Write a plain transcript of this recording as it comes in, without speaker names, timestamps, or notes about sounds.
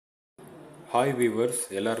Hi viewers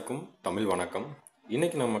எல்லாருக்கும் தமிழ் வணக்கம்.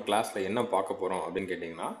 இன்றைக்கி நம்ம கிளாஸில் என்ன பார்க்க போகிறோம் அப்படின்னு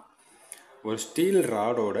கேட்டிங்கன்னா, ஒரு ஸ்டீல்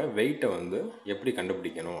ராடோட வெயிட்டை வந்து எப்படி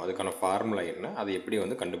கண்டுபிடிக்கணும், அதுக்கான ஃபார்முலா என்ன, அதை எப்படி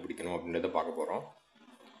வந்து கண்டுபிடிக்கணும் அப்படின்றத பார்க்க போகிறோம்.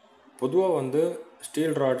 பொதுவாக வந்து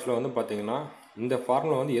ஸ்டீல் ராட்ஸில் வந்து பார்த்திங்கன்னா இந்த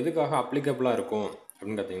ஃபார்முலா வந்து எதுக்காக அப்ளிகபிளாக இருக்கும்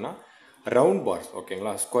அப்படின்னு பார்த்திங்கன்னா, ரவுண்ட் பார்ஸ்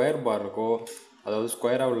ஓகேங்களா, ஸ்கொயர் பாருக்கோ அதாவது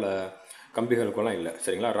ஸ்கொயராக உள்ள கம்பிகளுக்கெல்லாம் இல்லை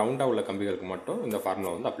சரிங்களா, ரவுண்டாக உள்ள கம்பிகளுக்கு மட்டும் இந்த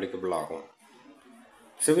ஃபார்முலா வந்து அப்ளிகபிள் ஆகும்.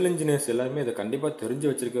 சிவில் இன்ஜினியர்ஸ் எல்லாருமே இதை கண்டிப்பாக தெரிஞ்சு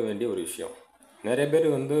வச்சுருக்க வேண்டிய ஒரு விஷயம். நிறைய பேர்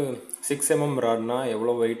வந்து 6mm ராட்னா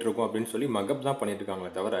எவ்வளோ வெயிட் இருக்கும் அப்படின்னு சொல்லி மக்கப் தான் பண்ணிட்டு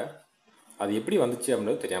இருக்காங்களே தவிர அது எப்படி வந்துச்சு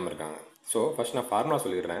அப்படின்றது தெரியாமல் இருக்காங்க. ஸோ ஃபஸ்ட் நான் ஃபார்முலா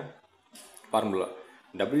சொல்லிடுறேன். Formula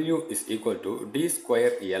W is equal to D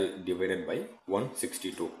square L divided by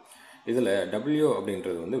 162. இதில் W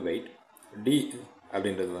அப்படின்றது வந்து வெயிட், D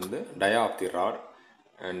அப்படின்றது வந்து டயா of the rod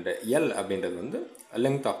and L அப்படின்றது வந்து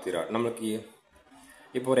லெங்த் ஆஃப் தி ராட். நம்மளுக்கு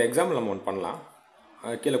இப்போ ஒரு எக்ஸாம்பிள் நம்ம ஒன்று பண்ணலாம்.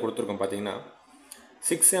 கீழே கொடுத்துருக்கோம் பார்த்தீங்கன்னா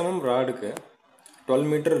 6mm ராடுக்கு 12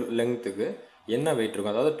 மீட்டர் லெங்த்துக்கு என்ன வெயிட்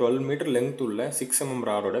இருக்கும், அதாவது 12 மீட்டர் லெங்த் உள்ள 6mm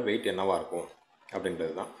ராடோட வெயிட் என்னவாக இருக்கும்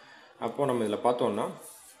அப்படின்றது தான். அப்போது நம்ம இதில் பார்த்தோன்னா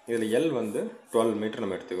இதில் எல் வந்து 12 மீட்டர்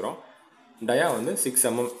நம்ம எடுத்துக்கிறோம், டயா வந்து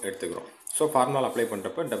 6mm எடுத்துக்கிறோம். ஸோ ஃபார்முலா அப்ளை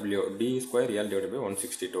பண்ணுறப்ப W D square L divide by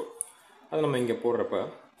 162. அது நம்ம இங்கே போடுறப்ப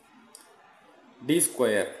D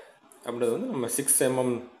ஸ்கொயர் அப்படின்றது வந்து நம்ம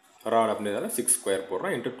 6mm ராட் அப்படின்றதால 6 ஸ்கொயர்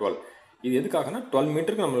போடுறோம் இன்ட்டு 12. இது எதுக்காகனா 12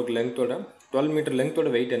 மீட்டருக்கு நம்மளுக்கு லெங்த்தோட 12 மீட்டர் லெங்த்தோட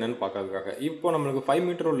வெயிட் என்னன்னு பார்க்கறதுக்காக. இப்போ நம்மளுக்கு 5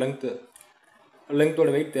 மீட்டர் லெங்த்தோட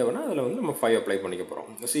வெயிட் தேவைன்னா அதில் வந்து நம்ம 5 அப்ளை பண்ணிக்க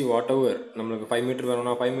போகிறோம். சி வாட் எவர் நம்மளுக்கு 5 மீட்டர்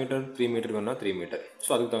வேணும்னா 5 மீட்டர், 3 மீட்டர் வேணும்னா 3 மீட்டர். ஸோ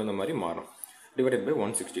அதுக்கு தகுந்த மாதிரி மாறும். Divided by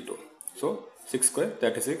 162. So 6 square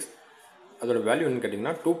 36. அதோட வேல்யூ என்னன்னு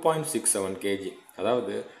கேட்டிங்கன்னா 2.67 kg.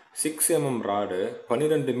 அதாவது 6mm ராடு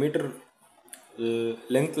 12 மீட்டர்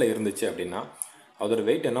லெங்த்தில் இருந்துச்சு அப்படின்னா அதோட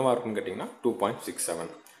வெயிட் என்னவாக இருக்குன்னு கேட்டிங்கன்னா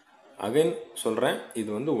 2.67. அகைன் சொல்கிறேன், இது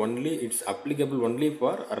வந்து only it's applicable only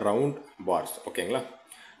for round parse ஓகேங்களா.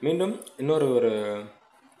 மீண்டும் இன்னொரு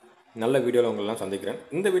நல்ல வீடியோவில் உங்களெலாம் சந்திக்கிறேன்.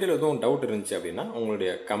 இந்த வீடியோவில் எதுவும் டவுட் இருந்துச்சு அப்படின்னா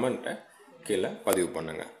உங்களுடைய கமெண்ட்டை கீழே பதிவு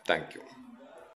பண்ணுங்கள். தேங்க்யூ.